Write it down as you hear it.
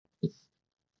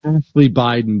Ashley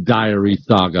Biden diary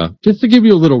saga. Just to give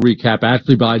you a little recap,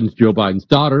 Ashley Biden's Joe Biden's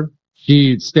daughter.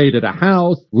 She stayed at a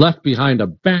house, left behind a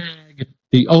bag.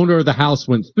 The owner of the house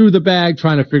went through the bag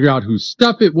trying to figure out whose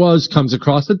stuff it was, comes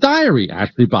across a diary,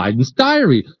 Ashley Biden's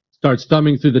diary, starts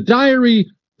thumbing through the diary.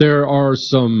 There are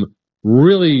some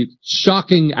really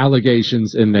shocking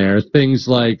allegations in there. Things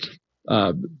like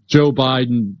Joe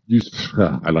Biden used,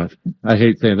 I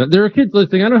hate saying that. There are kids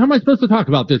listening. I don't know. How am I supposed to talk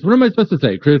about this? What am I supposed to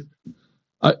say, Chris?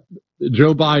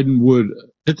 Joe Biden would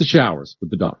hit the showers with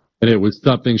the dog. And it was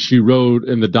something she wrote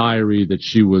in the diary that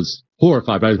she was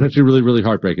horrified by. It's actually really, really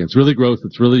heartbreaking. It's really gross.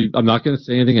 I'm not going to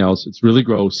say anything else. It's really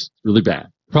gross. It's really bad.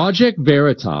 Project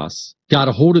Veritas got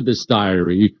a hold of this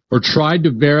diary or tried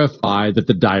to verify that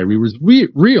the diary was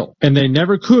real. And they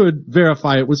never could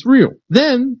verify it was real.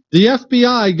 Then the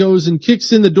FBI goes and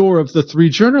kicks in the door of the 3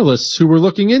 journalists who were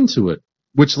looking into it,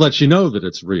 which lets you know that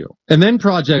it's real. And then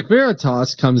Project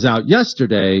Veritas comes out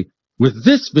yesterday with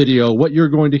this video. What you're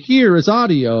going to hear is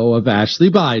audio of Ashley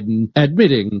Biden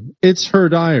admitting it's her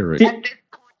diary. At this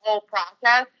whole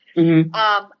process,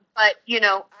 but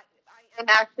I am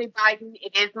Ashley Biden.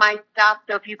 It is my stuff.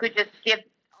 So if you could just give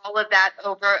all of that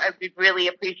over, I would really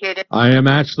appreciate it. I am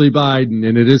Ashley Biden,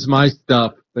 and it is my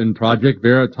stuff. And Project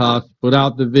Veritas put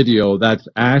out the video. That's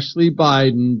Ashley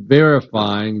Biden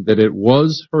verifying that it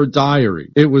was her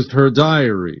diary. It was her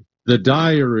diary. The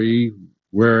diary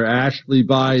where Ashley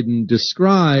Biden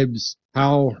describes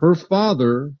how her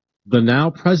father, the now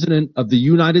President of the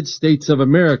United States of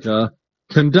America,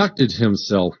 conducted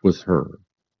himself with her.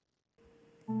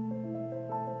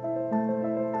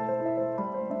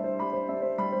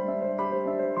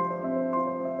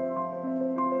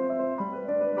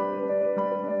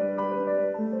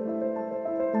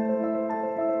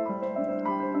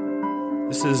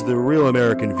 This is the Real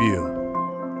American View.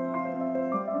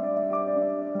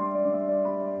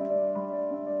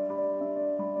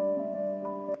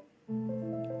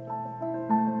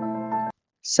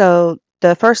 So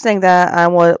the first thing that I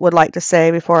would like to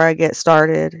say before I get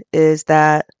started is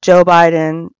that Joe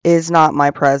Biden is not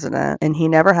my president, and he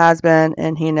never has been,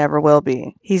 and he never will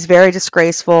be. He's very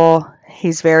disgraceful.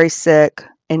 He's very sick.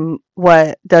 And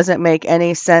what doesn't make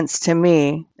any sense to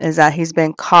me is that he's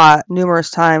been caught numerous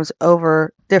times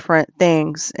over different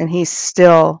things, and he's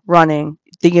still running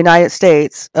the United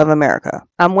States of America.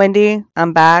 I'm Wendy.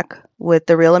 I'm back with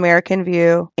the Real American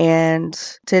View, and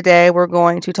today we're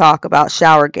going to talk about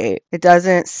Showergate. It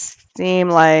doesn't seem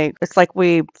like, it's like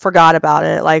we forgot about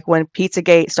it, like when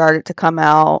Pizzagate started to come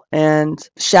out, and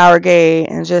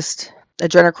Showergate, and just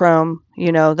adrenochrome,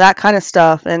 that kind of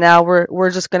stuff, and now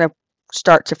we're just going to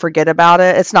start to forget about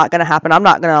it. It's not going to happen. I'm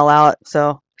not going to allow it.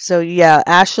 So yeah,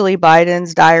 Ashley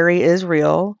Biden's diary is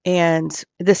real, and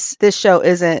this show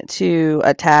isn't to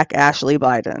attack Ashley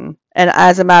Biden. And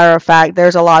as a matter of fact,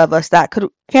 there's a lot of us that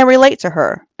can relate to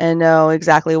her and know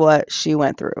exactly what she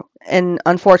went through. And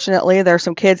unfortunately, there's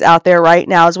some kids out there right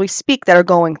now as we speak that are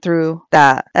going through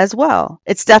that as well.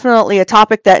 It's definitely a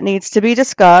topic that needs to be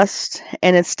discussed,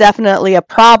 and it's definitely a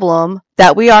problem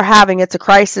that we are having. It's a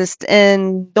crisis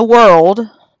in the world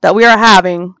that we are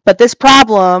having, but this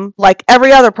problem, like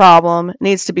every other problem,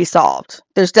 needs to be solved.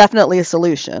 There's definitely a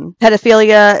solution.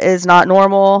 Pedophilia is not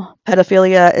normal.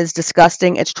 Pedophilia is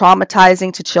disgusting. It's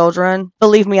traumatizing to children.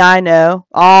 Believe me, I know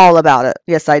all about it.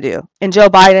 Yes, I do. And Joe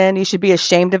Biden, you should be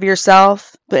ashamed of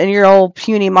yourself. But in your old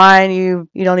puny mind, you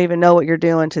don't even know what you're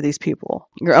doing to these people.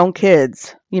 Your own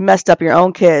kids. You messed up your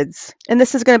own kids. And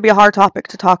this is going to be a hard topic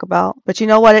to talk about. But you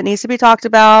know what? It needs to be talked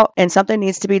about, and something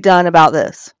needs to be done about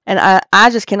this. And I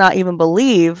just cannot even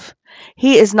believe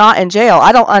he is not in jail.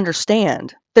 I don't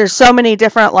understand. There's so many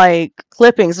different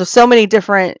clippings. There's so many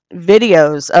different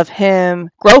videos of him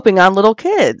groping on little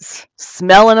kids,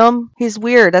 smelling them. He's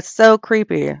weird. That's so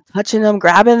creepy. Touching them,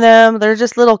 grabbing them. They're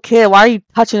just little kids. Why are you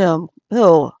touching them?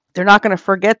 Oh, they're not going to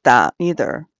forget that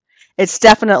either. It's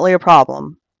definitely a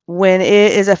problem when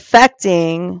it is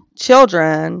affecting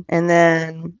children. And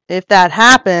then if that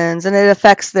happens, and it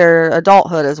affects their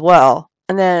adulthood as well.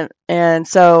 And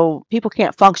so people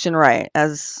can't function right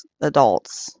as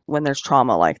adults when there's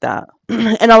trauma like that.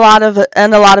 and a lot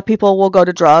of people will go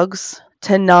to drugs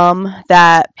to numb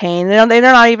that pain. They're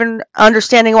not even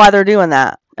understanding why they're doing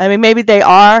that. I mean, maybe they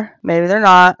are, maybe they're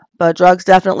not, but drugs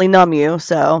definitely numb you.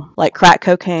 So like crack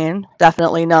cocaine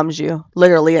definitely numbs you.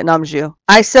 Literally, it numbs you.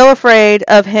 I'm so afraid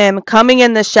of him coming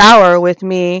in the shower with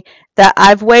me that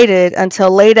I've waited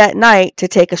until late at night to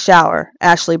take a shower.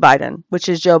 Ashley Biden, which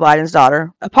is Joe Biden's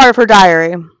daughter, a part of her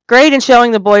diary. Great in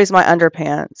showing the boys my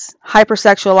underpants.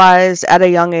 Hypersexualized at a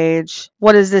young age.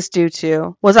 What does this do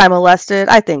to? Was I molested?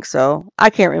 I think so. I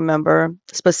can't remember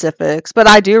specifics, but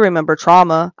I do remember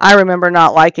trauma. I remember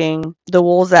not liking the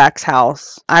Woolsacks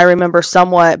house. I remember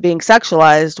somewhat being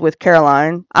sexualized with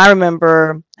Caroline. I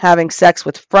remember having sex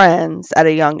with friends at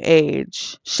a young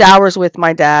age. Showers with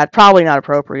my dad, probably not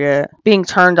appropriate. Being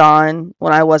turned on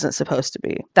when I wasn't supposed to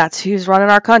be. That's who's running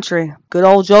our country. Good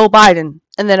old Joe Biden.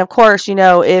 And then, of course,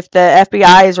 if the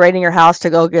FBI is raiding your house to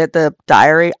go get the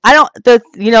diary,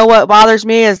 what bothers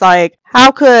me is like, how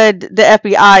could the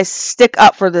FBI stick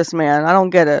up for this man? I don't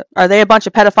get it. Are they a bunch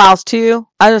of pedophiles too?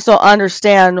 I just don't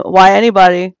understand why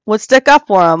anybody would stick up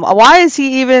for him. Why is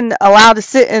he even allowed to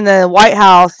sit in the White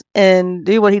House and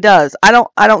do what he does? I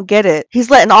don't get it. He's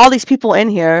letting all these people in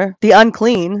here, the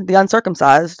unclean, the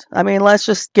uncircumcised. I mean, let's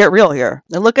just get real here.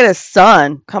 And look at his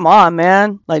son. Come on,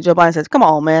 man. Like Joe Biden says, come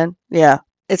on, man. Yeah.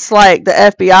 It's like the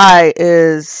FBI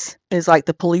is like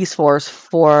the police force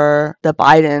for the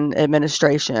Biden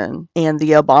administration and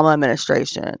the Obama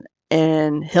administration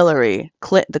and Hillary,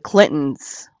 the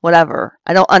Clintons, whatever.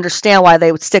 I don't understand why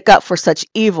they would stick up for such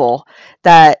evil.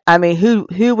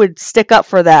 Who would stick up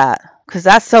for that? Because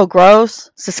that's so gross.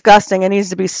 It's disgusting. It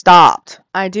needs to be stopped.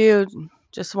 I do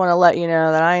just want to let you know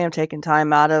that I am taking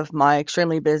time out of my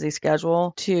extremely busy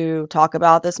schedule to talk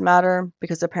about this matter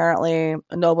because apparently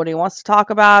nobody wants to talk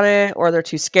about it, or they're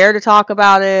too scared to talk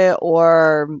about it,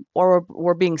 or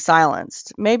we're being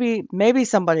silenced. Maybe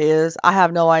somebody is. I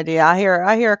have no idea. I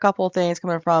hear a couple of things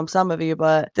coming from some of you,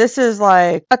 but this is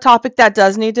like a topic that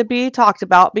does need to be talked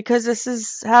about because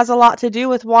this has a lot to do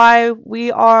with why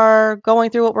we are going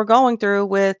through what we're going through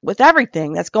with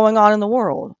everything that's going on in the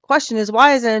world. Question is,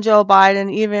 why isn't Joe Biden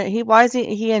why is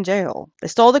he in jail? They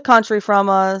stole the country from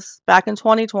us back in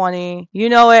 2020. You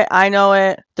know it. I know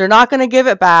it. They're not going to give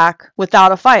it back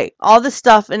without a fight. All this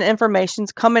stuff and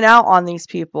information's coming out on these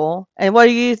people. And what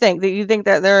do you think? That you think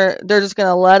that they're just going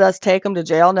to let us take them to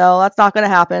jail? No, that's not going to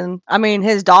happen. I mean,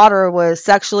 his daughter was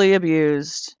sexually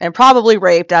abused and probably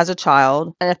raped as a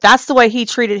child. And if that's the way he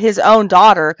treated his own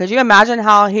daughter, could you imagine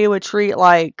how he would treat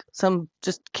like some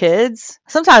just kids?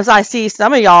 Sometimes I see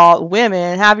some of y'all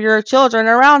women have your children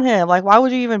around him. Like, why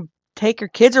would you even take your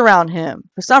kids around him?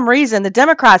 For some reason, the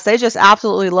Democrats, they just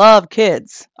absolutely love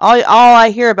kids. All I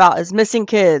hear about is missing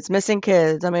kids.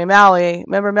 I mean, Maui,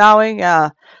 remember Maui? Yeah.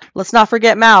 Let's not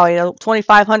forget Maui.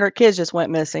 2,500 kids just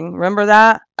went missing. Remember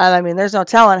that? I mean, there's no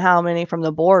telling how many from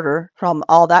the border, from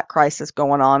all that crisis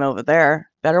going on over there.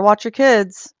 Better watch your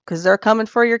kids, because they're coming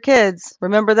for your kids.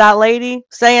 Remember that lady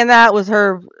saying that with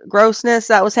her grossness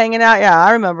that was hanging out? Yeah,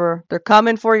 I remember. They're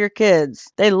coming for your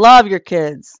kids. They love your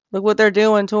kids. Look what they're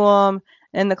doing to them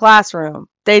in the classroom.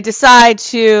 They decide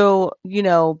to,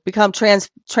 become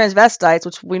transvestites,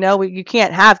 which we know you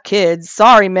can't have kids.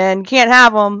 Sorry, men, you can't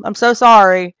have them. I'm so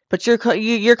sorry. But you're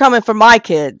coming for my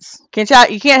kids. You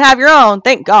can't have your own.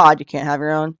 Thank God you can't have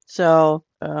your own. So,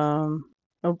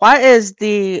 why is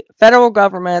the federal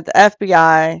government, the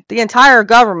FBI, the entire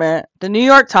government, the New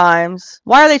York Times,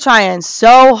 why are they trying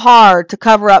so hard to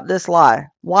cover up this lie?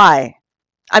 Why?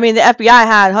 I mean, the FBI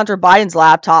had Hunter Biden's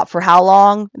laptop for how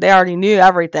long? They already knew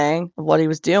everything of what he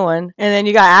was doing. And then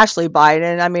you got Ashley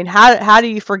Biden. I mean, how do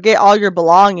you forget all your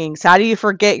belongings? How do you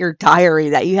forget your diary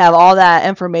that you have all that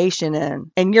information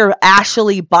in? And you're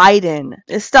Ashley Biden.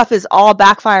 This stuff is all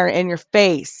backfiring in your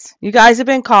face. You guys have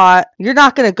been caught. You're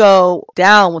not going to go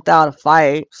down without a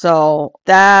fight. So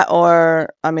that, or,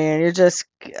 I mean, you're just...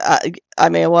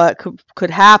 what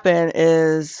could happen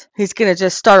is he's going to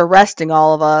just start arresting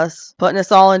all of us, putting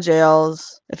us all in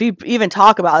jails. If you even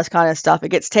talk about this kind of stuff, it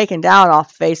gets taken down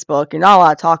off Facebook. You're not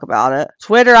allowed to talk about it.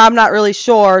 Twitter, I'm not really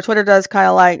sure. Twitter does kind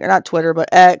of like, or not Twitter, but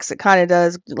X, it kind of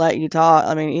does let you talk.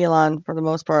 I mean, Elon, for the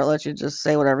most part, lets you just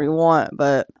say whatever you want,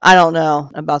 but I don't know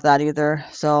about that either.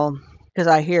 So... because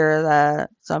I hear that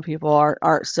some people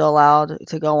aren't still allowed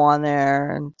to go on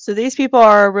there. And so these people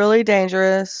are really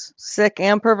dangerous, sick,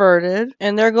 and perverted,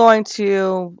 and they're going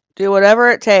to do whatever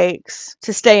it takes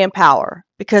to stay in power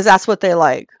because that's what they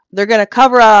like. They're going to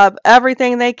cover up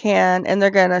everything they can, and they're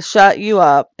going to shut you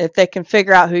up if they can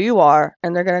figure out who you are,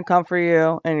 and they're going to come for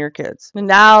you and your kids. And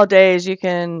nowadays, you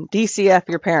can DCF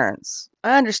your parents.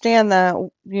 I understand that,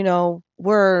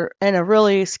 we're in a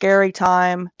really scary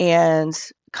time, and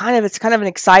it's kind of an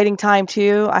exciting time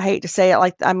too. I hate to say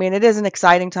it it is an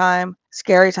exciting time,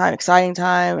 scary time, exciting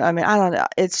time. I mean, I don't know.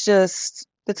 It's just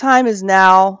the time is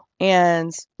now,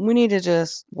 and we need to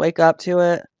just wake up to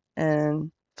it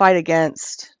and fight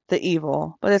against the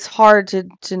evil. But it's hard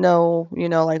to know,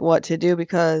 what to do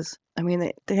because, I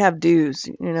mean, they have dues,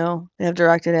 they have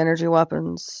directed energy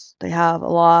weapons. They have a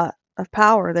lot of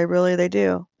power. They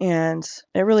do. And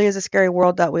it really is a scary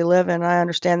world that we live in. I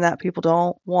understand that people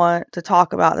don't want to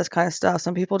talk about this kind of stuff.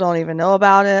 Some people don't even know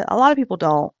about it. A lot of people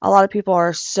don't. A lot of people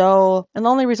are and the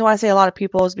only reason why I say a lot of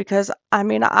people is because, I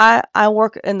mean, I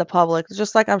work in the public,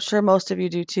 just like I'm sure most of you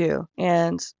do too.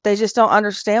 And they just don't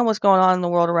understand what's going on in the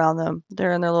world around them.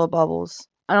 They're in their little bubbles.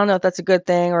 I don't know if that's a good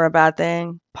thing or a bad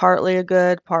thing. Partly a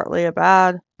good, partly a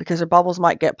bad, because their bubbles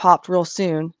might get popped real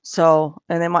soon.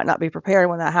 And they might not be prepared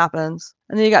when that happens.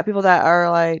 And then you got people that are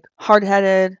like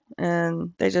hard-headed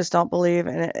and they just don't believe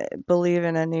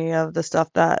in any of the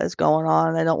stuff that is going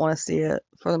on. They don't want to see it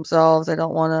for themselves. They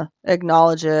don't want to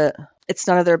acknowledge it. It's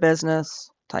none of their business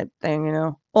type thing, you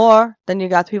know. Or then you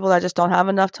got people that just don't have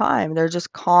enough time. They're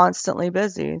just constantly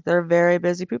busy. They're very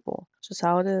busy people. It's just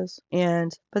how it is.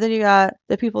 But then you got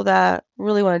the people that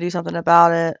really want to do something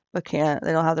about it, but can't.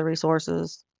 They don't have the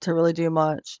resources to really do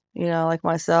much, you know, like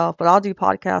myself. But I'll do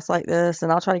podcasts like this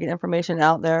and I'll try to get information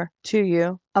out there to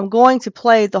you. I'm going to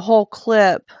play the whole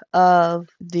clip of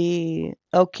the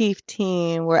O'Keefe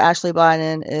team where Ashley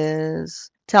Biden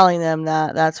is telling them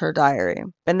that that's her diary.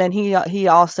 And then he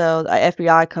also, the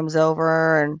FBI comes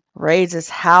over and raids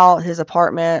his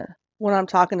apartment. When I'm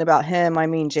talking about him, I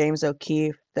mean James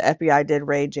O'Keefe. The FBI did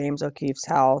raid James O'Keefe's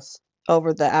house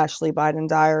over the Ashley Biden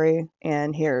diary.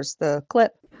 And here's the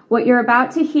clip. What you're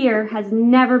about to hear has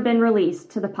never been released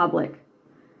to the public.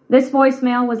 This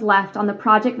voicemail was left on the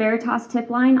Project Veritas tip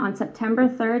line on September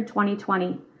 3rd,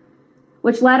 2020,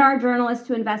 which led our journalists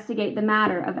to investigate the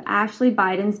matter of Ashley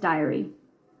Biden's diary,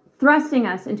 thrusting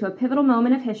us into a pivotal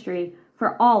moment of history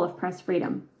for all of press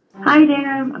freedom. Hi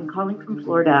there, I'm calling from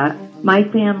Florida. My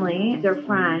family, their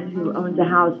friend who owns a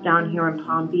house down here in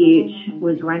Palm Beach,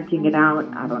 was renting it out.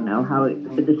 I don't know how,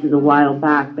 this is a while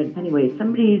back, but anyway, a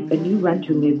new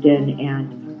renter moved in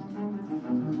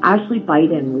and Ashley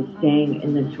Biden was staying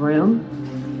in this room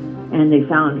and they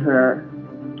found her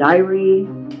diary,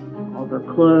 all her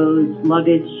clothes,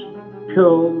 luggage,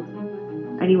 pills.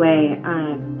 Anyway,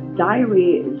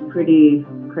 diary is pretty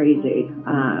crazy.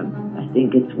 I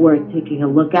think it's worth taking a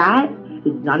look at.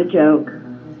 It's not a joke.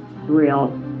 It's real.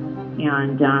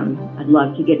 And I'd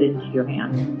love to get into your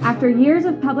hands. After years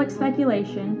of public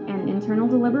speculation and internal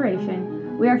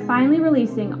deliberation, we are finally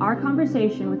releasing our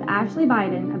conversation with Ashley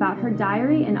Biden about her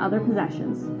diary and other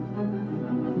possessions.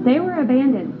 They were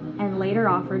abandoned and later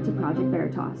offered to Project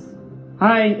Veritas.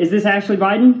 Hi, is this Ashley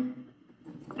Biden?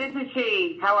 This is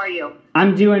she. How are you?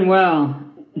 I'm doing well.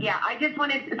 Yeah, I just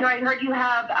wanted, so I heard you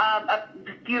have a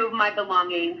few of my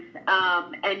belongings,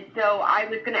 and so I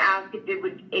was going to ask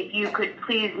if you could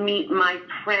please meet my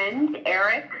friend,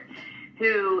 Eric,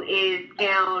 who is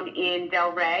down in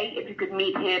Delray, if you could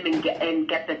meet him and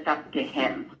get the stuff to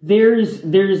him.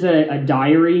 There's a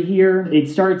diary here. It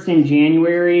starts in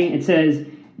January. It says,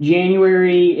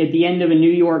 January at the end of a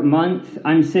New York month,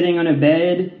 I'm sitting on a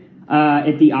bed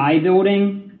at the I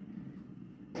building.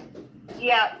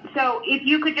 Yeah, so if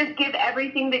you could just give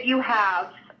everything that you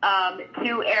have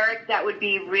to Eric, that would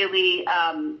be really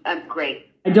great.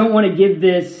 I don't want to give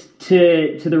this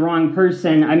to the wrong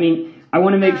person. I mean, I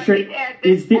want to make sure... At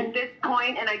this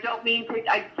point, and I don't mean to...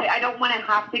 I don't want to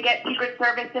have to get Secret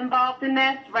Service involved in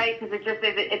this, right? Because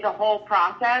it's a whole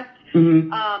process. Mm-hmm.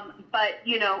 But,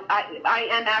 you know, I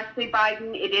am Ashley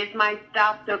Biden. It is my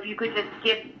stuff. So if you could just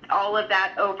give all of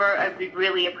that over, I'd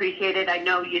really appreciate it. I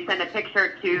know you sent a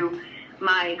picture to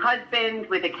my husband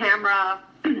with a camera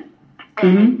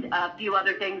and a few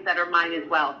other things that are mine as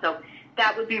well. So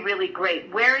that would be really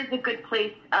great. Where is a good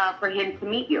place for him to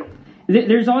meet you?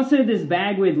 There's also this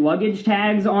bag with luggage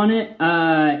tags on it.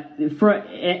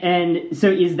 And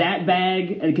so is that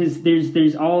bag, because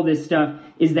there's all this stuff,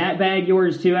 is that bag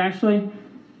yours too, Ashley?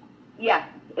 Yes,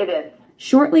 it is.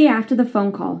 Shortly after the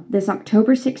phone call, this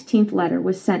October 16th letter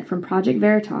was sent from Project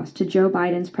Veritas to Joe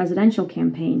Biden's presidential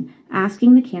campaign,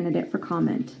 asking the candidate for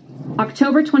comment.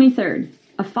 October 23rd,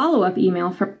 a follow-up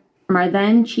email from our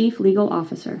then chief legal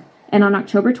officer. And on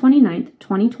October 29th,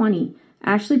 2020,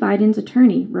 Ashley Biden's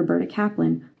attorney, Roberta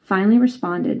Kaplan, finally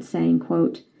responded saying,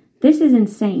 quote, "This is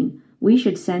insane. We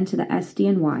should send to the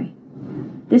SDNY."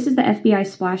 This is the FBI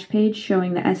splash page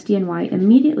showing the SDNY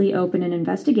immediately opened an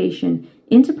investigation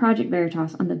into Project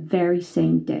Veritas on the very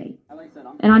same day.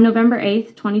 And on November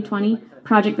 8th, 2020,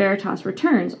 Project Veritas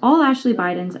returns all Ashley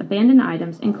Biden's abandoned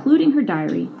items, including her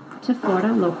diary, to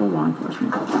Florida local law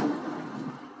enforcement.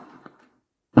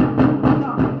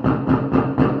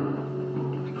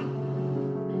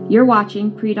 You're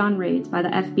watching Pre-Dawn Raids by the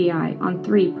FBI on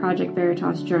 3 Project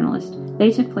Veritas journalists. They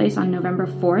took place on November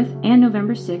 4th and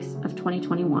November 6th of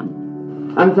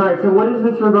 2021. I'm sorry, so what is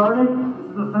this regarding?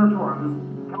 This is a search warrant.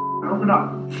 Open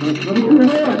up.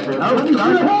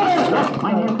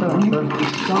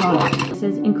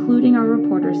 Including our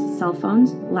reporters' cell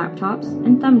phones, laptops,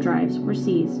 and thumb drives were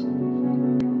seized.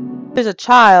 There's a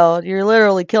child, you're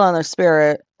literally killing their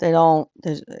spirit.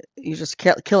 You're just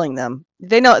killing them.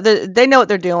 They know what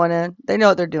they're doing, and they know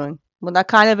what they're doing. When that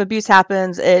kind of abuse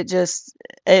happens,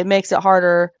 it makes it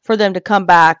harder for them to come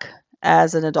back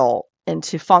as an adult and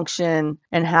to function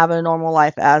and have a normal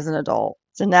life as an adult.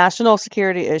 It's a national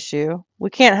security issue. We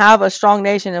can't have a strong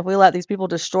nation if we let these people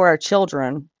destroy our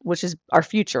children, which is our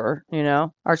future,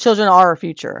 Our children are our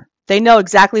future. They know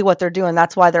exactly what they're doing.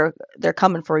 That's why they're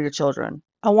coming for your children.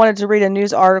 I wanted to read a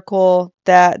news article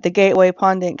that the Gateway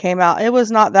Pundit came out. It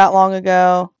was not that long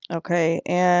ago. Okay,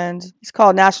 and it's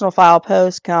called National File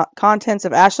Post, Contents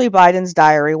of Ashley Biden's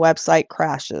Diary, Website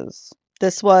Crashes.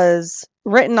 This was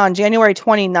written on January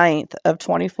 29th of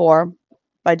 24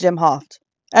 by Jim Hoft.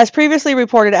 As previously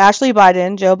reported, Ashley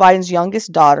Biden, Joe Biden's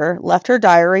youngest daughter, left her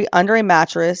diary under a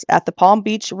mattress at the Palm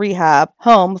Beach rehab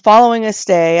home following a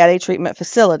stay at a treatment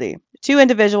facility. Two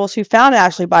individuals who found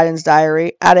Ashley Biden's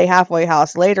diary at a halfway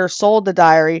house later sold the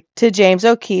diary to James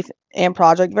O'Keefe and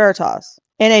Project Veritas.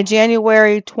 In a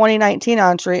January 2019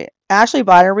 entry, Ashley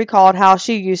Biden recalled how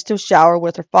she used to shower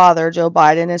with her father, Joe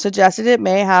Biden, and suggested it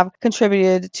may have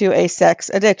contributed to a sex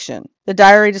addiction. The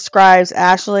diary describes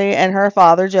Ashley and her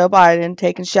father, Joe Biden,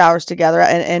 taking showers together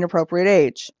at an inappropriate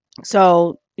age.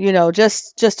 So,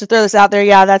 just to throw this out there,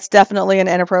 yeah, that's definitely an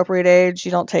inappropriate age.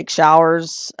 You don't take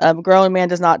showers. A grown man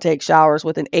does not take showers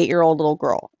with an 8-year-old little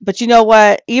girl. But you know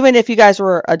what? Even if you guys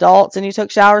were adults and you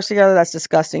took showers together, that's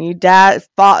disgusting.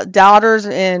 Daughters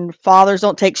and fathers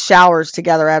don't take showers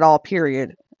together at all,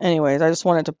 period. Anyways, I just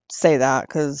wanted to say that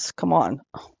because, come on.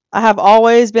 I have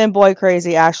always been boy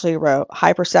crazy, Ashley wrote.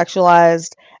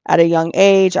 Hypersexualized at a young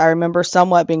age. I remember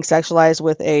somewhat being sexualized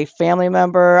with a family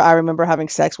member. I remember having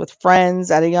sex with friends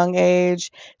at a young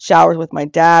age. Showers with my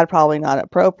dad, probably not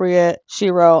appropriate, she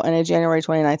wrote in a January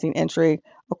 2019 entry,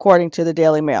 according to the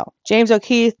Daily Mail. James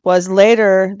O'Keefe was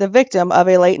later the victim of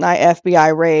a late-night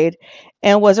FBI raid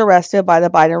and was arrested by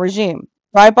the Biden regime.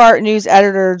 Breitbart News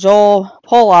editor Joel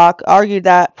Pollack argued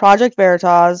that Project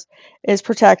Veritas is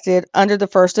protected under the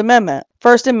First Amendment.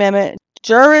 First Amendment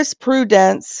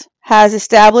jurisprudence has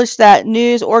established that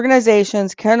news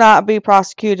organizations cannot be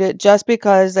prosecuted just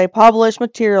because they publish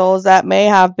materials that may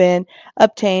have been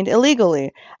obtained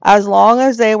illegally, as long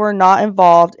as they were not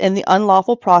involved in the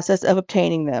unlawful process of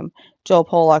obtaining them, Joel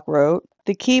Pollack wrote.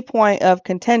 The key point of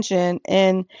contention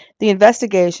in the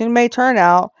investigation may turn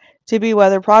out to be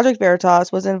whether Project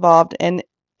Veritas was involved in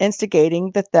instigating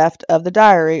the theft of the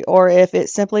diary, or if it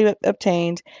simply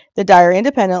obtained the diary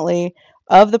independently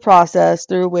of the process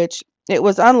through which it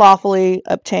was unlawfully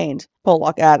obtained,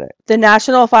 Pollack added. The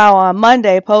National File on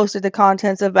Monday posted the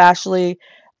contents of Ashley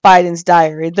Biden's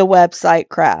diary. The website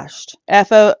crashed.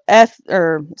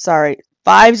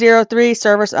 503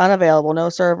 servers unavailable. No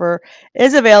server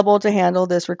is available to handle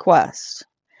this request.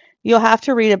 You'll have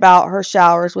to read about her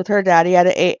showers with her daddy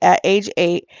at age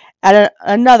 8 at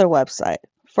another website.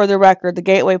 For the record, the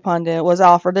Gateway Pundit was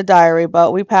offered a diary,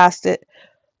 but we passed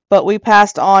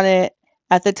on it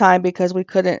at the time because we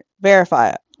couldn't verify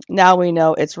it. Now we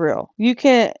know it's real. You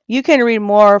can read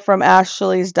more from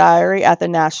Ashley's diary at the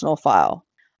National File.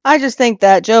 I just think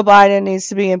that Joe Biden needs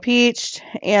to be impeached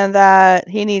and that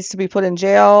he needs to be put in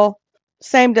jail.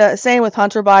 Same with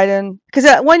Hunter Biden.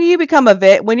 Because when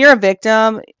you're a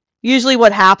victim, usually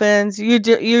what happens, you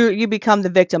become the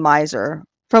victimizer,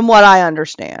 from what I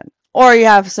understand. Or you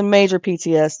have some major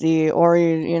PTSD,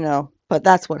 or but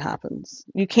that's what happens.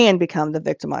 You can become the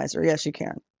victimizer. Yes, you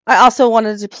can. I also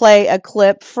wanted to play a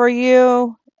clip for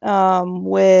you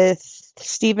with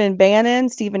Stephen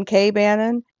K.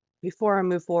 Bannon. Before I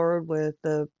move forward with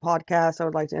the podcast, I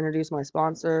would like to introduce my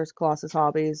sponsors,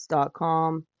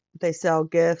 ColossusHobbies.com. They sell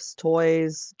gifts,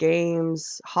 toys,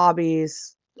 games,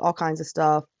 hobbies, all kinds of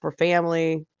stuff for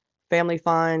family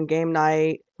fun, game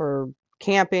night, for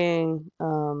camping,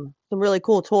 some really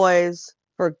cool toys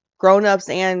for grown-ups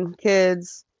and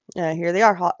kids. Here they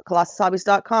are,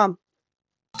 ColossusHobbies.com.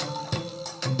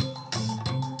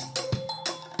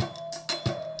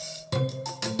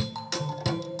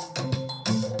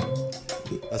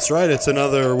 That's right. It's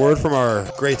another word from our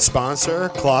great sponsor,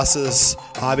 Colossus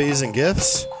Hobbies and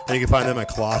Gifts. And you can find them at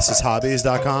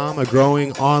ColossusHobbies.com, a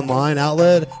growing online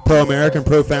outlet, pro-American,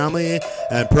 pro-family,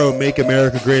 and pro-Make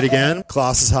America Great Again.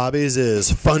 Colossus Hobbies is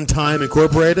Fun Time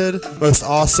Incorporated, most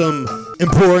awesome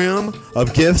emporium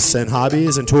of gifts and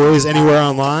hobbies and toys anywhere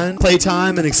online.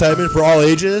 Playtime and excitement for all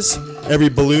ages. every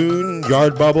balloon,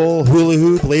 yard bubble, hula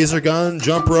hoop, laser gun,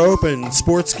 jump rope, and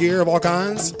sports gear of all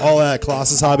kinds, all at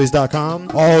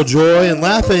ColossusHobbies.com. All joy and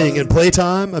laughing and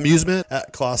playtime, amusement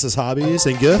at Colossus Hobbies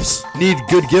and Gifts. Need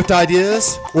good gift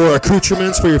ideas or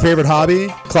accoutrements for your favorite hobby?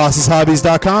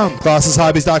 ColossusHobbies.com.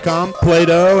 ColossusHobbies.com.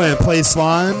 Play-Doh and play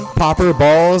slime, popper,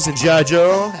 balls, and G.I.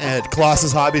 Joe at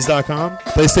ColossusHobbies.com.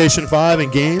 PlayStation 5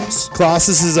 and games.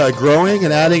 Colossus is growing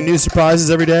and adding new surprises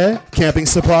every day. Camping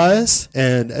supplies,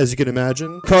 and as you can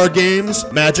imagine, card games,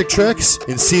 magic tricks,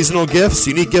 and seasonal gifts,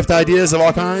 unique gift ideas of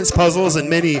all kinds, puzzles, and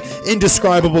many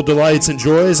indescribable delights and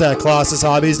joys at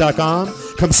ColossusHobbies.com.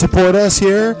 Come support us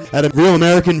here at a Real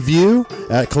American View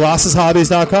at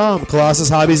ColossusHobbies.com. Colossus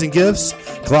Hobbies and Gifts,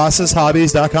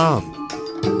 ColossusHobbies.com.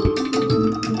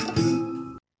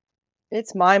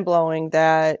 It's mind-blowing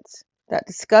that that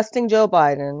disgusting Joe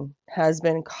Biden has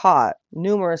been caught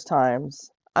numerous times.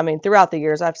 I mean, throughout the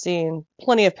years, I've seen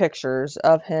plenty of pictures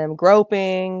of him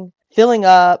groping, filling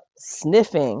up,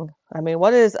 sniffing. I mean,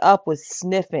 what is up with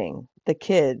sniffing the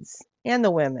kids and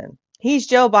the women? He's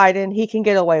Joe Biden. He can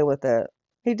get away with it.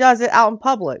 He does it out in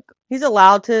public. He's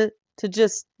allowed to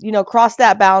just, cross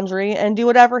that boundary and do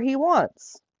whatever he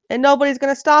wants. And nobody's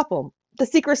going to stop him. The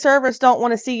Secret Service don't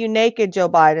want to see you naked, Joe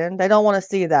Biden. They don't want to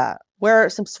see that. Wear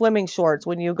some swimming shorts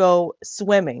when you go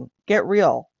swimming. Get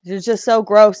real. You're just so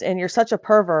gross and you're such a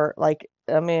pervert.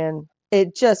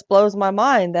 It just blows my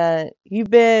mind that you've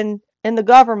been in the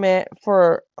government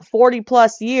for 40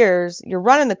 plus years. You're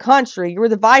running the country. You were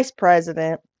the vice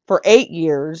president for 8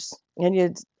 years.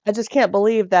 And I just can't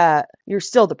believe that you're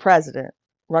still the president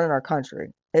running our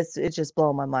country. It's just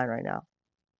blowing my mind right now.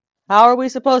 How are we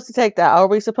supposed to take that? Are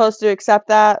we supposed to accept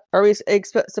that? Are we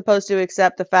supposed to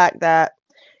accept the fact that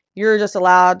you're just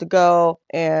allowed to go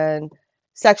and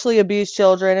sexually abuse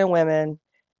children and women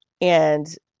and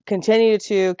continue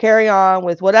to carry on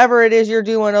with whatever it is you're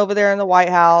doing over there in the White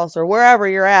House or wherever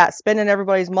you're at, spending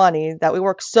everybody's money that we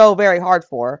work so very hard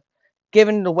for,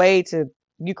 giving it away to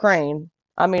Ukraine?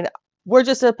 I mean, we're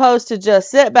just supposed to just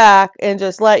sit back and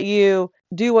just let you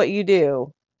do what you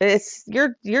do. It's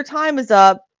your time is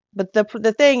up, but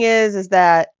the thing is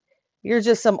that you're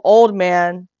just some old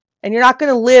man and you're not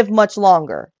going to live much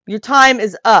longer. Your time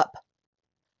is up.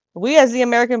 We as the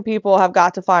American people have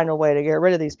got to find a way to get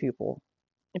rid of these people.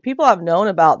 And people have known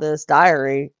about this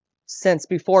diary since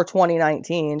before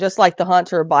 2019, just like the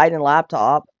Hunter Biden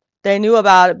laptop. They knew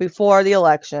about it before the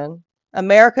election.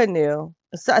 America knew.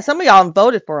 Some of y'all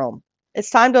voted for them. It's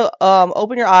time to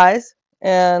open your eyes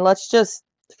and let's just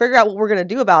figure out what we're going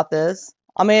to do about this.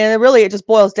 I mean, it just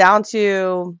boils down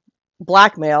to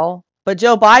blackmail. But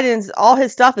Joe Biden's, all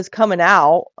his stuff is coming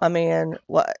out. I mean,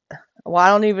 what? Well, I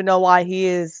don't even know why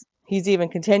he's even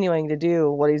continuing to do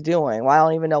what he's doing. Well, I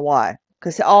don't even know why.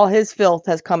 Because all his filth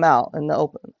has come out in the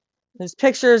open. There's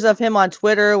pictures of him on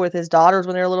Twitter with his daughters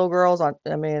when they were little girls.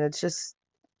 It's just,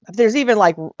 there's even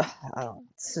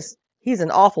he's an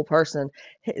awful person.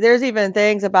 There's even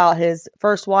things about his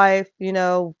first wife,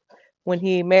 when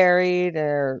he married,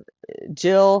 or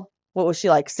Jill, what was she,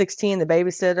 like 16, the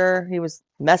babysitter? He was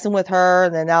messing with her,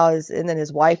 and then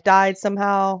his wife died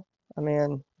somehow. I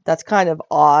mean, that's kind of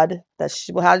odd.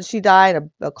 How did she die?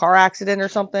 In a car accident or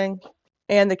something?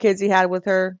 And the kids he had with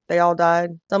her, they all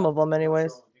died. Some of them,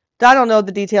 anyways. I don't know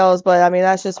the details, but I mean,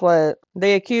 that's just what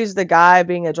they accused the guy of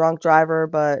being a drunk driver,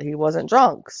 but he wasn't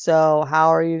drunk. So how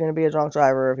are you going to be a drunk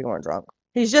driver if you weren't drunk?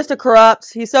 He's so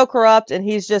corrupt, and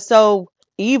he's just so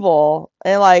evil,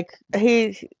 and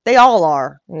they all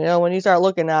are. When you start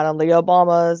looking at them, the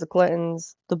Obamas, the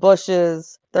Clintons, the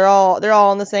Bushes, they're all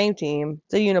on the same team.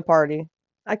 It's a uniparty.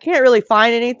 I can't really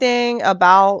find anything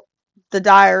about the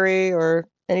diary or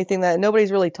anything that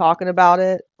nobody's really talking about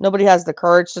it. Nobody has the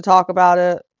courage to talk about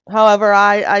it. However,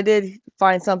 I did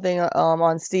find something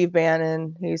on Steve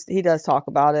Bannon. He does talk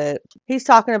about it. He's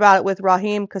talking about it with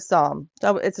Raheem Kassam.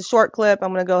 So it's a short clip. I'm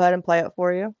going to go ahead and play it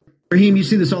for you. Raheem, you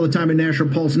see this all the time in National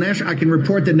Pulse. I can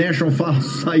report the National File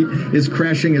site is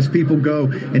crashing as people go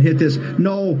and hit this.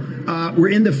 No, we're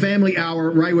in the family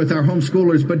hour, right, with our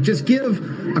homeschoolers, but just give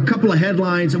a couple of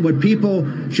headlines on what people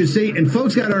should see. And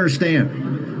folks got to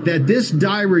understand that this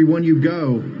diary, when you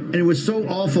go, and it was so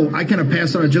awful, I kind of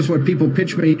passed on just what people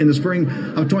pitched me in the spring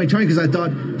of 2020 because I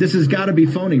thought this has got to be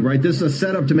phony, right? This is a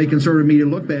setup to make conservative media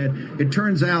look bad. It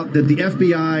turns out that the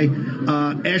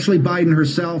FBI, Ashley Biden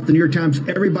herself, the New York Times,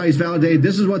 everybody's validated.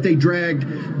 This is what they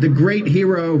dragged the great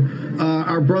hero,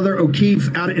 our brother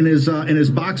O'Keefe, out in his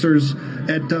boxers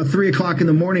at 3 o'clock in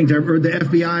the morning, or the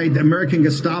FBI, the American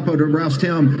Gestapo, to roust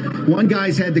him. One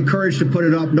guy's had the courage to put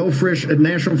it up. No Frisch at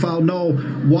National File. No.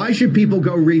 Why should people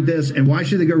go read this, and why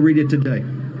should they go read it today?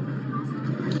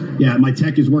 Yeah, my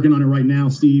tech is working on it right now,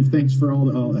 Steve. Thanks for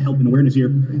all the help and awareness here.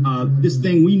 This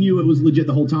thing, we knew it was legit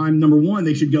the whole time. Number one,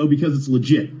 they should go because it's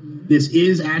legit. This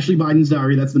is Ashley Biden's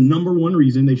diary. That's the number one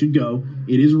reason they should go.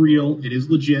 It is real. It is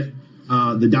legit.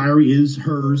 The diary is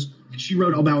hers. She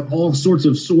wrote about all sorts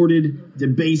of sordid,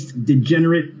 debased,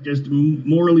 degenerate, just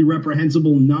morally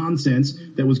reprehensible nonsense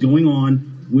that was going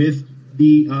on with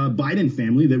the Biden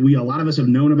family that a lot of us have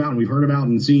known about and we've heard about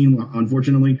and seen,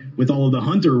 unfortunately, with all of the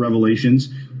Hunter revelations.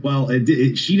 Well,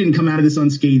 she didn't come out of this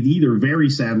unscathed either, very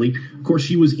sadly. Of course,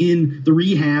 she was in the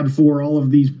rehab for all of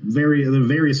these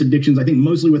various addictions. I think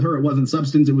mostly with her, it wasn't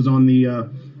substance. It was on the,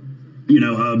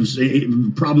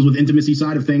 problems with intimacy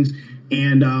side of things.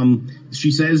 And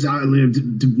she says,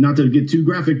 not to get too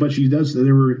graphic, but she does,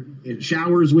 there were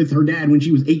showers with her dad when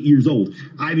she was 8 years old.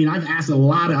 I mean, I've asked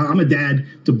I'm a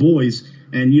dad to boys,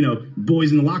 and,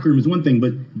 boys in the locker room is one thing,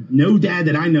 but no dad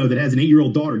that I know that has an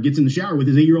 8-year-old daughter gets in the shower with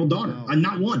his 8-year-old daughter. Wow.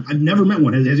 Not one. I've never met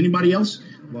one. Has anybody else?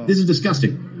 Wow. This is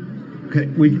disgusting. Okay.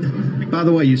 By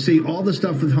the way, you see all the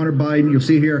stuff with Hunter Biden. You'll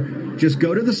see here. Just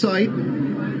go to the site,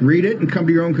 read it, and come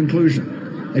to your own conclusion.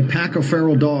 A pack of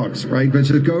feral dogs, right? But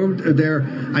so go there.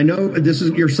 I know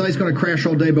your site's going to crash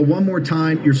all day, but one more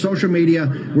time, your social media,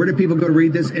 where do people go to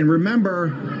read this? And remember,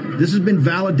 this has been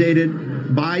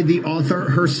validated by the author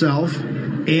herself,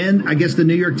 and I guess the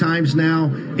New York Times now,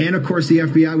 and of course the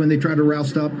FBI when they try to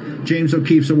roust up James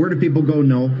O'Keefe. So where do people go,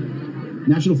 Noel?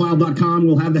 Nationalfile.com.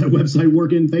 We'll have that website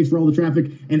working. Thanks for all the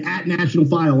traffic. And at National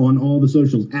File on all the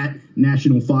socials. At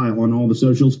National File on all the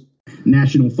socials.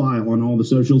 National File on all the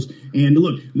socials. And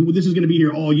look, this is going to be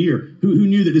here all year. Who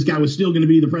knew that this guy was still going to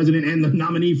be the president and the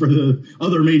nominee for the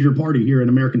other major party here in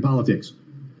American politics?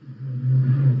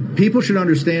 People should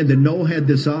understand that Noel had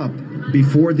this up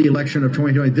before the election of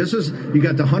 2020. You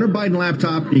got the Hunter Biden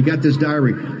laptop, and you got this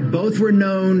diary. Both were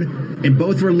known and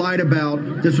both were lied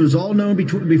about. This was all known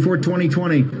before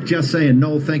 2020. Just saying,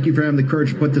 Noel, thank you for having the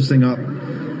courage to put this thing up.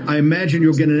 I imagine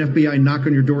you'll get an FBI knock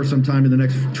on your door sometime in the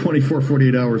next 24,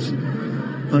 48 hours.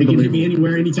 They can hit me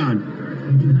anywhere, anytime.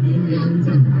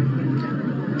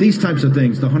 These types of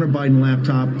things, the Hunter Biden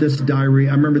laptop, this diary,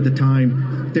 I remember the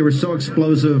time they were so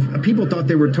explosive. People thought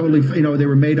they were totally, they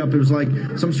were made up. It was like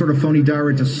some sort of phony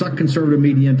diary to suck conservative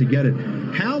media in to get it.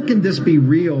 How can this be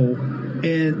real?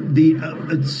 And the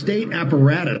state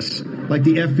apparatus, like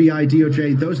the FBI,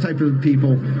 DOJ, those type of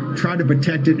people try to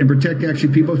protect it and protect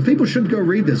actually people. People should go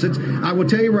read this. I will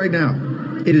tell you right now,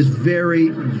 it is very,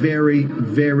 very,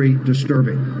 very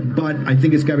disturbing. But I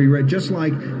think it's got to be read just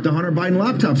like the Hunter Biden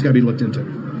laptop's got to be looked into.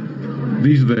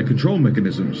 These are their control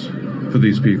mechanisms for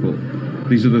these people.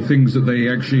 These are the things that they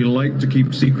actually like to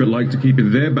keep secret, like to keep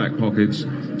in their back pockets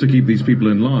to keep these people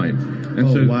in line. And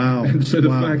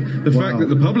the fact that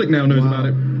the public now knows about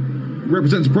it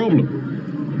represents a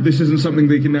problem. This isn't something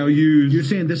they can now use. You're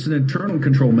saying this is an internal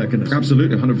control mechanism?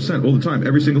 Absolutely, 100%, all the time,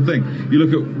 every single thing. You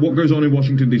look at what goes on in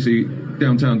Washington, D.C.,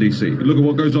 downtown D.C. You look at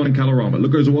what goes on in Colorado.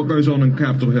 Look at what goes on in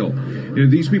Capitol Hill.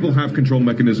 These people have control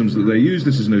mechanisms that they use.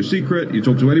 This is no secret. You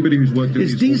talk to anybody who's worked in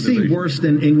these organizations. Is D.C. worse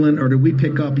than England, or did we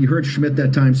pick up? You heard Schmidt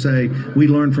that time say, we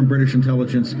learned from British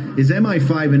intelligence. Is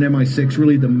MI5 and MI6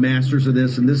 really the masters of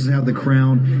this, and this is how the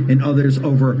Crown and others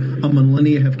over a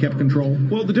millennia have kept control?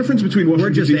 Well, the difference between Washington,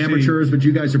 we're just D.C. amateurs, but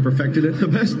you guys have perfected it.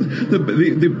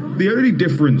 The only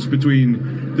difference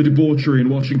between the debauchery in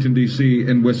Washington, D.C.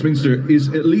 and Westminster is,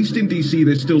 at least in D.C.,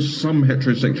 there's still some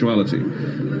heterosexuality.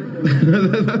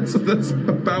 that's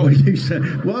about. What are you saying?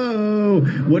 Whoa!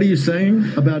 What are you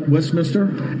saying about Westminster?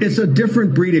 It's a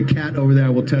different breed of cat over there, I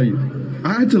will tell you.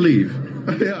 I had to leave.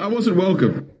 I wasn't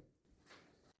welcome.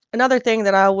 Another thing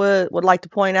that I would like to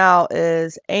point out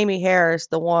is Amy Harris,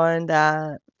 the one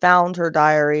that found her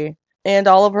diary and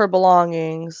all of her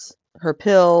belongings, her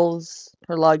pills,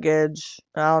 her luggage.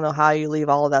 I don't know how you leave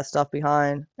all of that stuff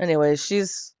behind. Anyway,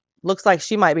 looks like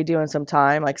she might be doing some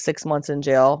time, like 6 months in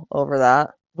jail over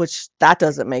that, which that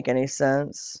doesn't make any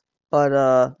sense. But,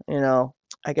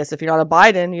 I guess if you're not a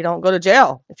Biden, you don't go to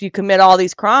jail. If you commit all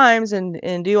these crimes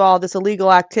and do all this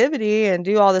illegal activity and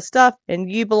do all this stuff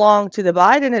and you belong to the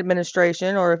Biden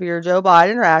administration, or if you're Joe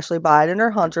Biden or Ashley Biden or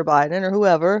Hunter Biden or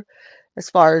whoever, as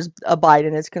far as a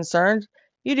Biden is concerned,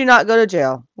 you do not go to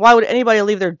jail. Why would anybody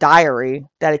leave their diary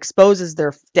that exposes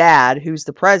their dad, who's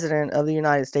the president of the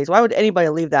United States? Why would anybody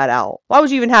leave that out? Why would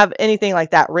you even have anything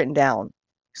like that written down?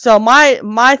 So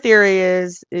my theory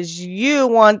is you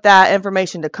want that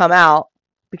information to come out,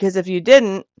 because if you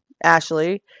didn't,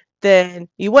 Ashley, then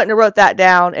you wouldn't have wrote that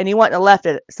down and you wouldn't have left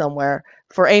it somewhere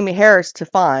for Amy Harris to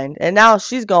find. And now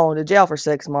she's going to jail for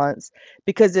 6 months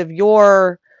because of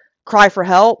your cry for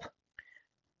help.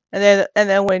 And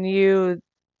then when you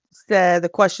said the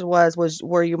question was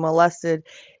were you molested?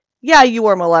 Yeah, you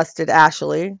were molested,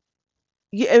 Ashley.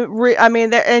 I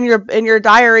mean, in your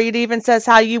diary, it even says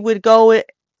how you would go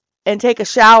and take a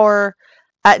shower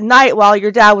at night while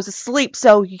your dad was asleep,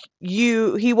 so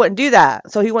he wouldn't do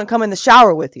that. So he wouldn't come in the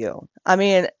shower with you. I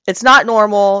mean, it's not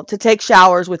normal to take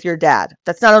showers with your dad.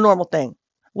 That's not a normal thing.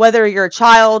 Whether you're a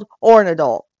child or an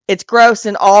adult. It's gross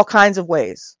in all kinds of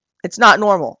ways. It's not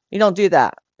normal. You don't do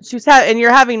that. And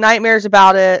you're having nightmares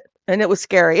about it, and it was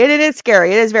scary. It is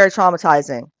scary. It is very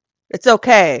traumatizing. It's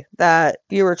okay that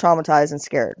you were traumatized and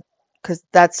scared, because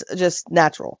that's just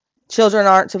natural. Children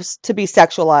aren't to be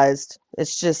sexualized.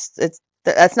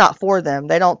 That's not for them.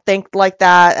 They don't think like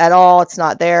that at all. It's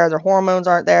not there. Their hormones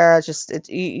aren't there.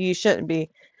 You shouldn't be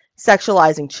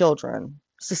sexualizing children.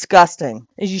 It's disgusting.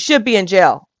 You should be in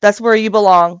jail. That's where you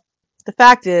belong. The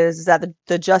fact is that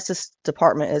the Justice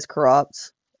Department is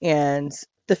corrupt, and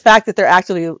the fact that they're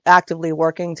actively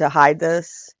working to hide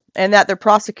this, and that they're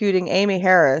prosecuting Amy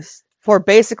Harris for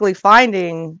basically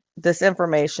finding this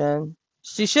information.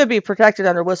 She should be protected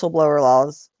under whistleblower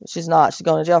laws. She's not. She's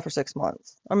going to jail for 6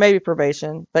 months, or maybe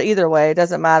probation. But either way, it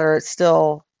doesn't matter. It's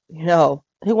still, who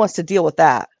wants to deal with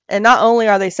that? And not only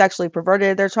are they sexually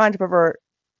perverted, they're trying to pervert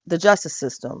the justice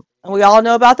system. And we all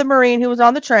know about the Marine who was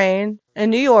on the train in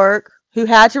New York, who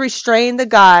had to restrain the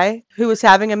guy who was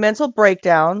having a mental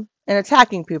breakdown and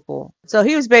attacking people. So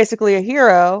he was basically a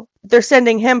hero. They're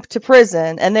sending him to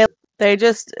prison, and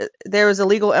there was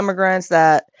illegal immigrants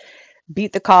that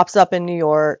beat the cops up in New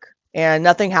York, and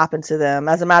nothing happened to them.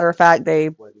 As a matter of fact,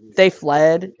 they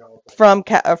fled from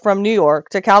New York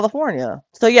to California.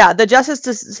 So yeah, the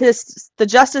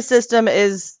justice system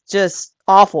is just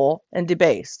awful and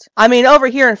debased. I mean, over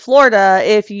here in Florida,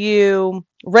 if you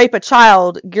rape a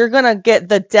child, you're gonna get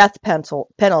the death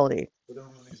penalty.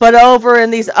 But over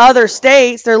in these other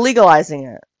states, they're legalizing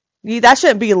it. That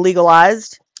shouldn't be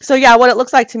legalized. So yeah, what it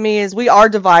looks like to me is we are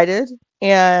divided,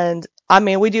 and I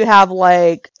mean, we do have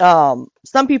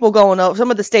some people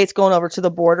some of the states going over to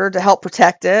the border to help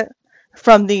protect it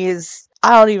from these,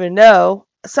 I don't even know.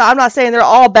 So I'm not saying they're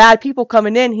all bad people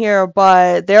coming in here,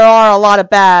 but there are a lot of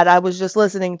bad. I was just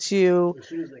listening to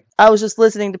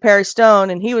Perry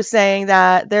Stone, and he was saying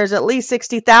that there's at least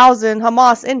 60,000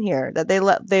 Hamas in here that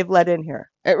they've let in here.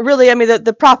 It really, I mean,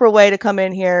 the proper way to come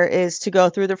in here is to go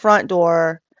through the front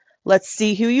door. Let's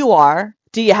see who you are.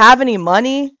 Do you have any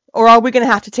money? Or are we going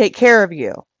to have to take care of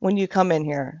you when you come in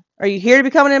here? Are you here to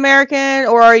become an American,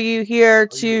 or are you here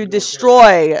to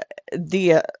destroy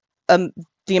the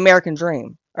American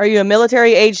dream? Are you a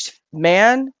military-aged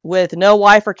man with no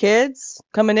wife or kids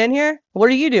coming in here? What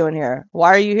are you doing here? Why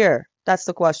are you here? That's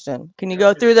the question. Can you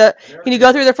go through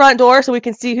the front door so we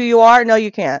can see who you are? No,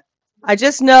 you can't. I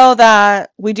just know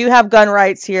that we do have gun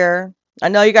rights here. I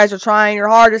know you guys are trying your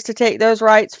hardest to take those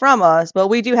rights from us, but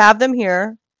we do have them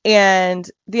here. And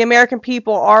the American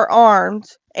people are armed,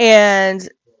 and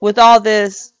with all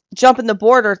this jumping the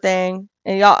border thing,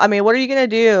 and y'all, I mean, what are you going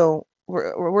to do?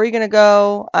 Where are you going to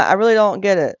go? I really don't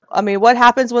get it. I mean, what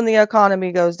happens when the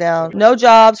economy goes down? No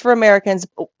jobs for Americans.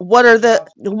 What are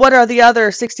the other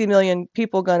 60 million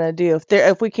people going to do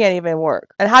if we can't even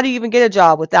work? And how do you even get a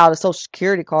job without a social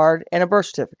security card and a birth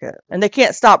certificate? And they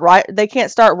can't start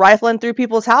rifling through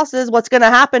people's houses. What's going to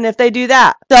happen if they do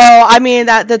that? So, I mean,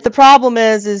 that the problem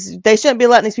is they shouldn't be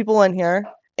letting these people in here.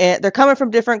 And they're coming from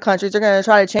different countries. They're going to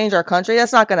try to change our country.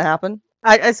 That's not going to happen.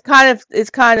 It's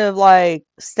kind of like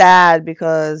sad,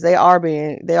 because they are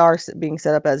being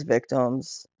set up as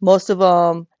victims. Most of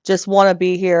them just want to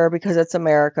be here because it's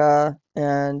America,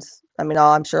 and I mean,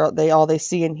 I'm sure all they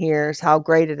see and hear is how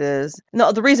great it is.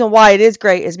 No, the reason why it is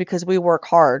great is because we work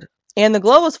hard, and the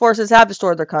globalist forces have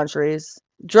destroyed their countries,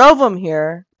 drove them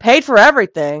here, paid for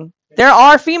everything. There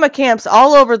are FEMA camps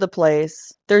all over the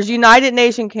place. There's United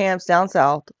Nations camps down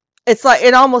south. It's like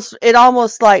it almost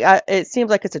it seems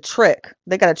like it's a trick.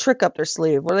 They got a trick up their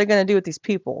sleeve. What are they going to do with these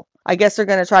people? I guess they're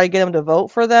going to try to get them to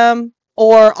vote for them.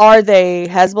 Or are they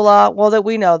Hezbollah? Well, that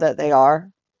we know that they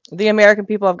are. The American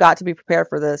people have got to be prepared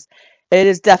for this. It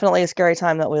is definitely a scary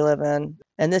time that we live in.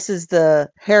 And this is the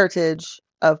heritage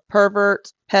of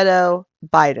pervert, pedo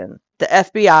Biden, the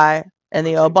FBI, and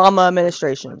the Obama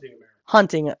administration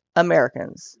hunting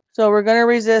Americans. So we're going to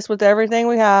resist with everything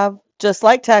we have, just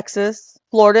like Texas.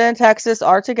 Florida and Texas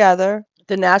are together.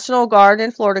 The National Guard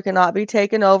in Florida cannot be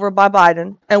taken over by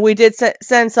Biden. And we did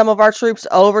send some of our troops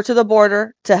over to the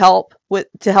border to help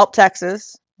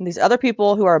Texas. And these other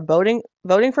people who are voting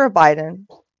for Biden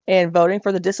and voting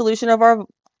for the dissolution of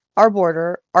our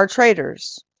border are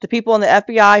traitors. The people in the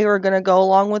FBI who are going to go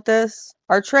along with this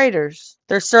are traitors.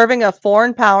 They're serving a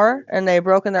foreign power, and they've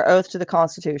broken their oath to the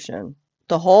Constitution.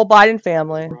 The whole Biden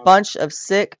family, bunch of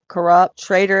sick, corrupt,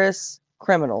 traitorous,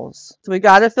 criminals. So we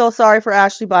got to feel sorry for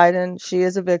Ashley Biden. She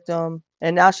is a victim.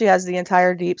 And now she has the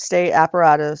entire deep state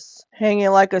apparatus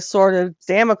hanging like a sword of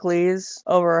Damocles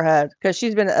over her head because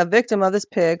she's been a victim of this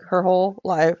pig her whole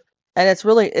life. And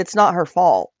it's not her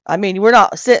fault. I mean, we're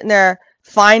not sitting there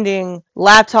finding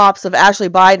laptops of Ashley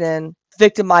Biden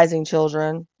victimizing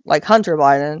children like Hunter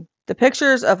Biden. The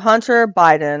pictures of Hunter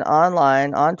Biden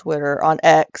online, on Twitter, on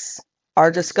X are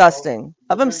disgusting.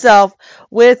 Of himself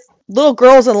with little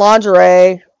girls in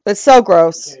lingerie. It's so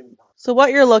gross. So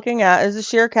what you're looking at is the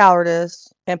sheer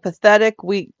cowardice and pathetic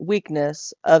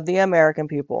weakness of the American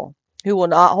people who will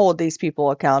not hold these people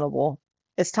accountable.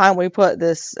 It's time we put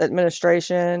this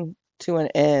administration to an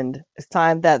end. It's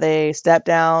time that they step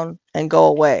down and go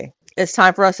away. It's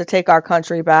time for us to take our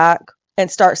country back and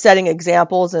start setting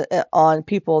examples on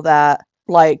people that,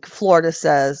 like Florida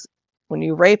says, when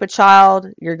you rape a child,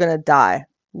 you're going to die.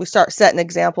 We start setting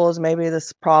examples, maybe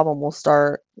this problem will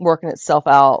start working itself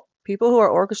out. People who are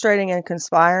orchestrating and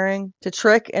conspiring to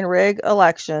trick and rig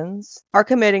elections are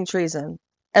committing treason.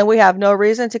 And we have no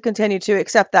reason to continue to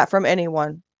accept that from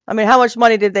anyone. I mean, how much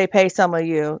money did they pay some of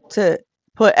you to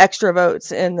put extra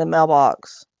votes in the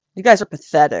mailbox? You guys are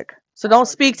pathetic. So don't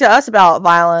speak to us about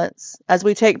violence as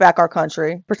we take back our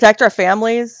country, protect our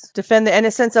families, defend the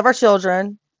innocence of our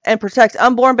children, and protect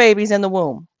unborn babies in the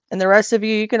womb. And the rest of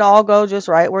you can all go just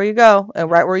right where you go and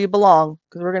right where you belong,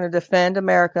 because we're going to defend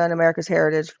America and America's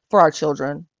heritage for our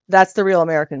children. That's the real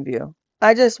American view.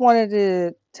 I just wanted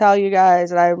to tell you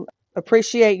guys that I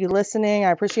appreciate you listening.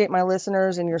 I appreciate my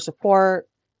listeners and your support.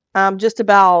 I'm just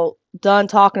about done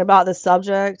talking about this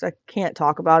subject. I can't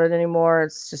talk about it anymore.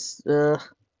 It's just,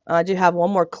 I do have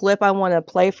one more clip I want to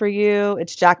play for you.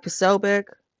 It's Jack Posobiec.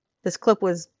 This clip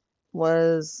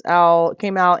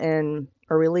came out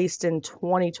or released in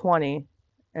 2020,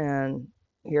 and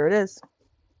here it is.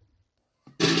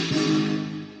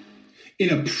 In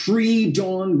a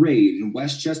pre-dawn raid in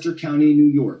Westchester County,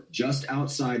 New York, just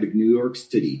outside of New York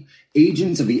City,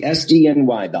 agents of the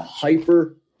SDNY, the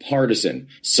hyper-partisan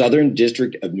Southern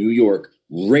District of New York,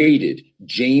 raided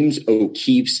James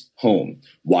O'Keefe's home.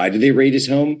 Why did they raid his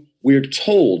home? We're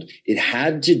told it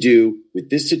had to do with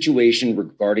this situation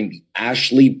regarding the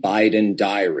Ashley Biden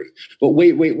diary. But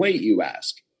wait, you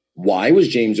ask. Why was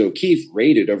James O'Keefe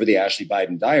raided over the Ashley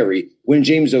Biden diary when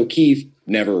James O'Keefe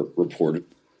never reported,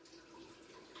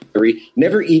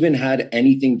 never even had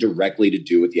anything directly to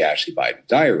do with the Ashley Biden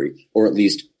diary, or at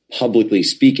least publicly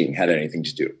speaking had anything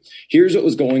to do? Here's what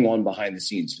was going on behind the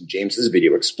scenes in James's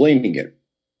video explaining it.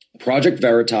 Project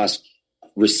Veritas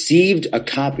received a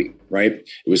copy, right?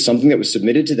 It was something that was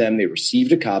submitted to them. They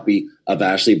received a copy of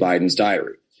Ashley Biden's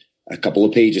diary, a couple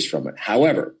of pages from it.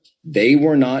 However, they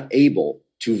were not able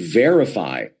to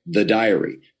verify the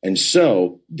diary, and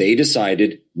so they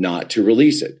decided not to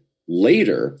release it.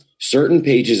 Later, certain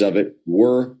pages of it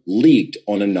were leaked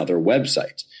on another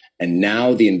website, and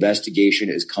now the investigation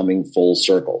is coming full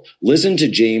circle. Listen to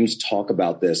James talk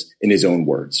about this in his own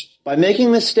words. By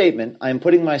making this statement, I am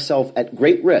putting myself at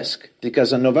great risk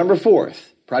because on November 4th,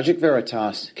 Project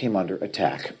Veritas came under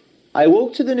attack. I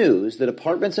awoke to the news that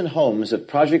apartments and homes of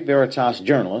Project Veritas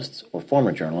journalists, or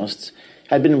former journalists,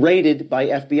 had been raided by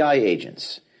FBI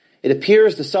agents. It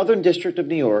appears the Southern District of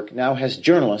New York now has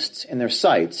journalists in their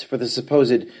sights for the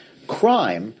supposed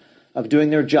crime of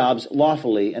doing their jobs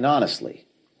lawfully and honestly,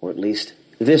 or at least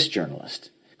this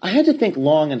journalist. I had to think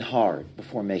long and hard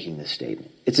before making this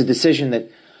statement. It's a decision that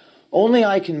only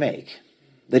I can make.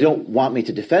 They don't want me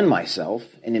to defend myself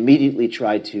and immediately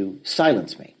try to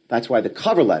silence me. That's why the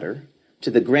cover letter to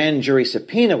the grand jury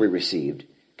subpoena we received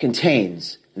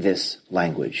contains this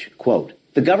language. Quote,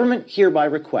 "The government hereby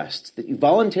requests that you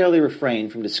voluntarily refrain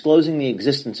from disclosing the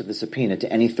existence of the subpoena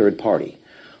to any third party.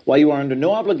 While you are under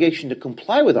no obligation to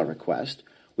comply with our request,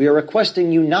 we are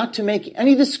requesting you not to make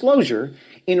any disclosure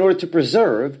in order to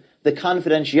preserve the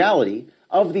confidentiality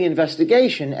of the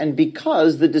investigation and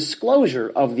because the disclosure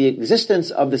of the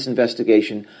existence of this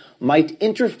investigation might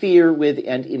interfere with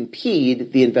and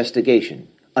impede the investigation."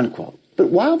 Unquote. But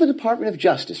while the Department of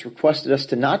Justice requested us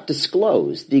to not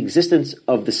disclose the existence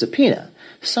of the subpoena,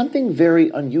 something very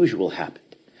unusual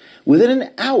happened. Within an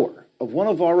hour of one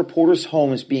of our reporters'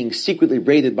 homes being secretly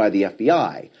raided by the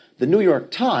FBI, the New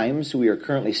York Times, who we are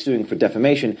currently suing for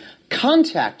defamation,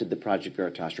 contacted the Project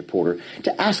Veritas reporter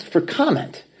to ask for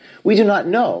comment. We do not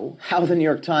know how the New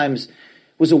York Times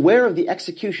was aware of the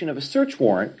execution of a search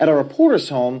warrant at our reporter's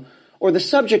home or the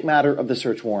subject matter of the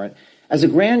search warrant, as a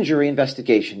grand jury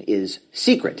investigation is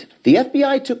secret. The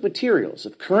FBI took materials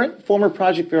of current former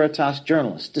Project Veritas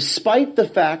journalists, despite the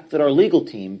fact that our legal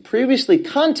team previously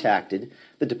contacted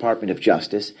the Department of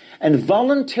Justice and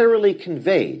voluntarily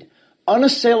conveyed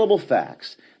unassailable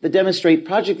facts that demonstrate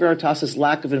Project Veritas's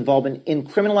lack of involvement in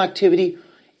criminal activity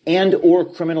and or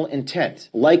criminal intent.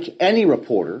 Like any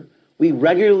reporter, we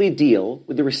regularly deal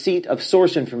with the receipt of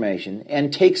source information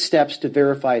and take steps to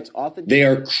verify its authenticity. They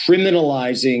are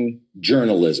criminalizing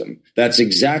journalism. That's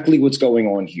exactly what's going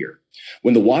on here.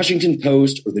 When the Washington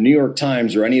Post or the New York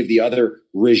Times or any of the other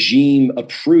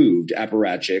regime-approved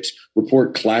apparatchiks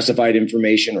report classified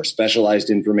information or specialized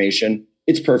information,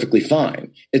 it's perfectly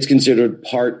fine. It's considered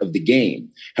part of the game.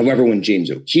 However, when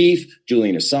James O'Keefe,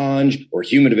 Julian Assange, or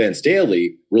Human Events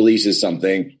Daily releases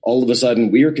something, all of a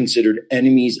sudden we are considered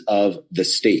enemies of the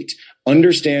state.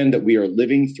 Understand that we are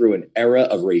living through an era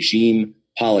of regime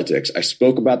politics. I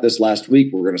spoke about this last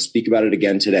week. We're going to speak about it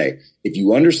again today. If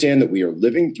you understand that we are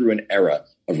living through an era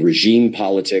of regime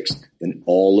politics, then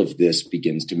all of this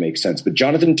begins to make sense. But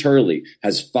Jonathan Turley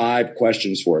has 5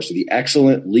 questions for us. So the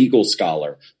excellent legal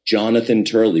scholar, Jonathan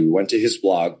Turley, we went to his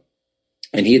blog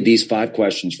and he had these 5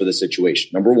 questions for the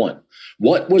situation. Number 1,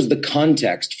 what was the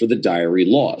context for the diary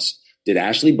loss? Did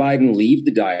Ashley Biden leave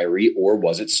the diary or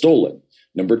was it stolen?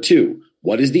 Number 2,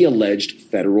 what is the alleged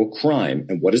federal crime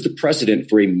and what is the precedent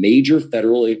for a major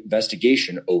federal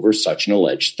investigation over such an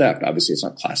alleged theft? Obviously, it's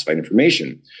not classified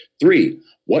information. 3,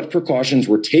 what precautions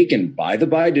were taken by the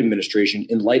Biden administration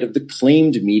in light of the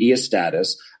claimed media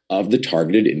status of the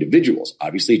targeted individuals?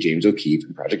 Obviously, James O'Keefe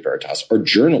and Project Veritas are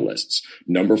journalists.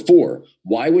 Number 4,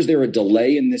 why was there a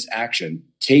delay in this action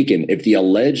taken if the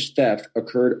alleged theft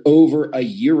occurred over a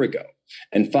year ago?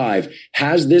 And 5,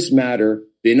 has this matter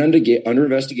been under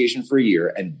investigation for a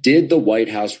year, and did the White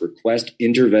House request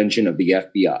intervention of the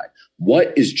FBI?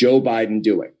 What is Joe Biden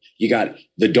doing? You got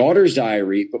the daughter's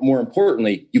diary, but more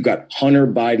importantly, you've got Hunter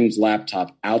Biden's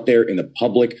laptop out there in the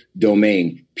public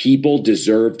domain. People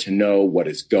deserve to know what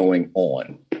is going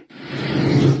on.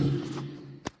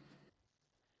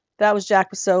 That was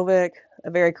Jack Posobiec,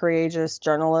 a very courageous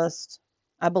journalist.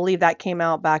 I believe that came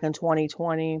out back in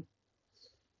 2020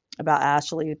 about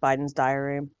Ashley Biden's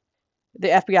diary. The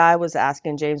FBI was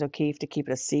asking James O'Keefe to keep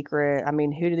it a secret. I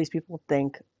mean, who do these people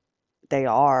think they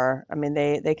are? I mean,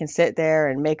 they can sit there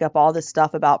and make up all this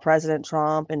stuff about President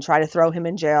Trump and try to throw him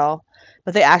in jail,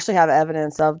 but they actually have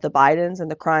evidence of the Bidens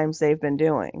and the crimes they've been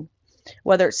doing,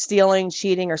 whether it's stealing,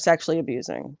 cheating, or sexually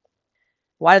abusing.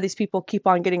 Why do these people keep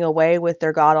on getting away with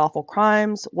their god-awful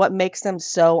crimes? What makes them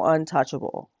so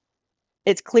untouchable?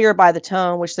 It's clear by the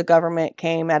tone which the government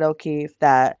came at O'Keefe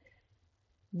that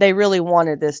they really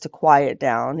wanted this to quiet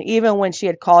down. Even when she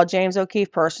had called James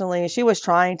O'Keefe personally, she was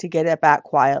trying to get it back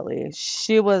quietly.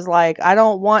 She was like, I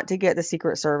don't want to get the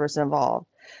Secret Service involved.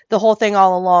 The whole thing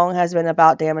all along has been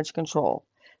about damage control.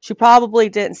 She probably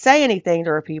didn't say anything to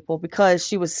her people because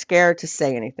she was scared to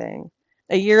say anything.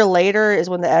 A year later is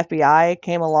when the FBI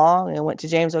came along and went to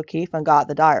James O'Keefe and got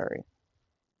the diary.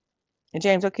 And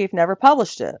James O'Keefe never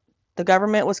published it. The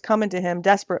government was coming to him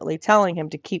desperately, telling him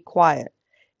to keep quiet.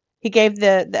 He gave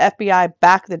the FBI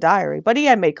back the diary, but he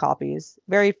had made copies.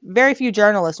 Very, very few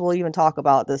journalists will even talk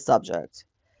about this subject.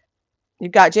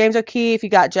 You've got James O'Keefe, you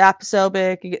got Jack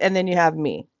Posobiec, and then you have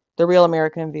me, The Real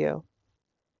American View.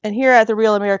 And here at The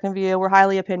Real American View, we're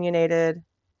highly opinionated.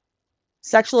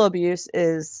 Sexual abuse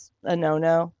is a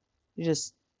no-no. You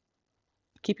just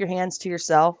keep your hands to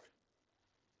yourself.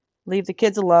 Leave the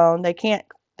kids alone. They can't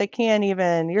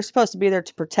even, you're supposed to be there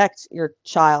to protect your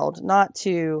child, not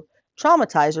to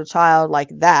traumatize your child like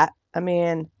that. I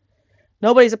mean,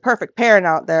 nobody's a perfect parent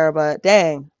out there, but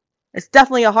dang, it's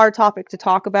definitely a hard topic to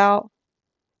talk about.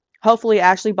 Hopefully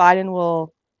Ashley Biden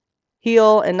will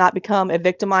heal and not become a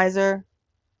victimizer.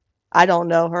 I don't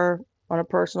know her on a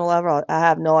personal level. I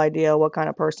have no idea what kind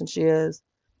of person she is.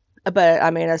 But I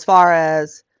mean, as far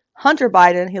as Hunter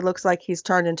Biden, he looks like he's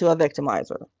turned into a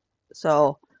victimizer.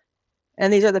 So,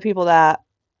 and these are the people that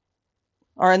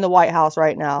are in the White House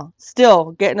right now,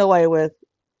 still getting away with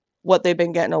what they've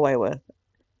been getting away with.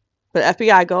 But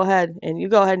FBI, go ahead and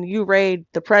you raid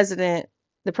the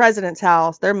president's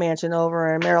house, their mansion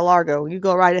over in Mar-a-Lago. You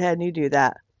go right ahead and you do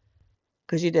that,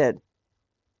 because you did.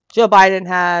 Joe Biden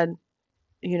had,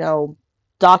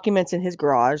 documents in his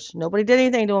garage. Nobody did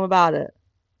anything to him about it.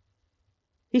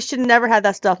 He should have never had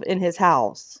that stuff in his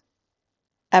house,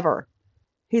 ever.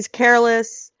 He's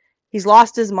careless. He's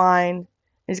lost his mind.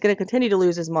 He's going to continue to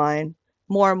lose his mind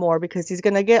more and more because he's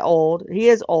going to get old. He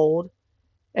is old,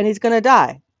 and he's going to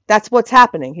die. That's what's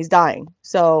happening. He's dying.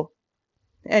 So,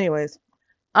 anyways,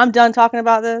 I'm done talking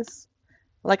about this.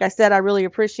 Like I said, I really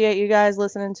appreciate you guys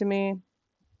listening to me,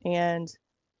 and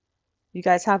you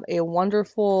guys have a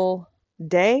wonderful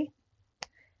day,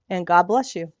 and God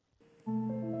bless you.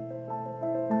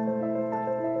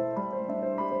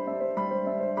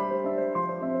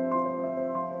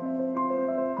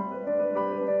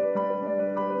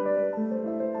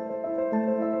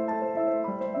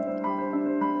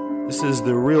 This is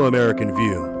the Real American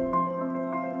View.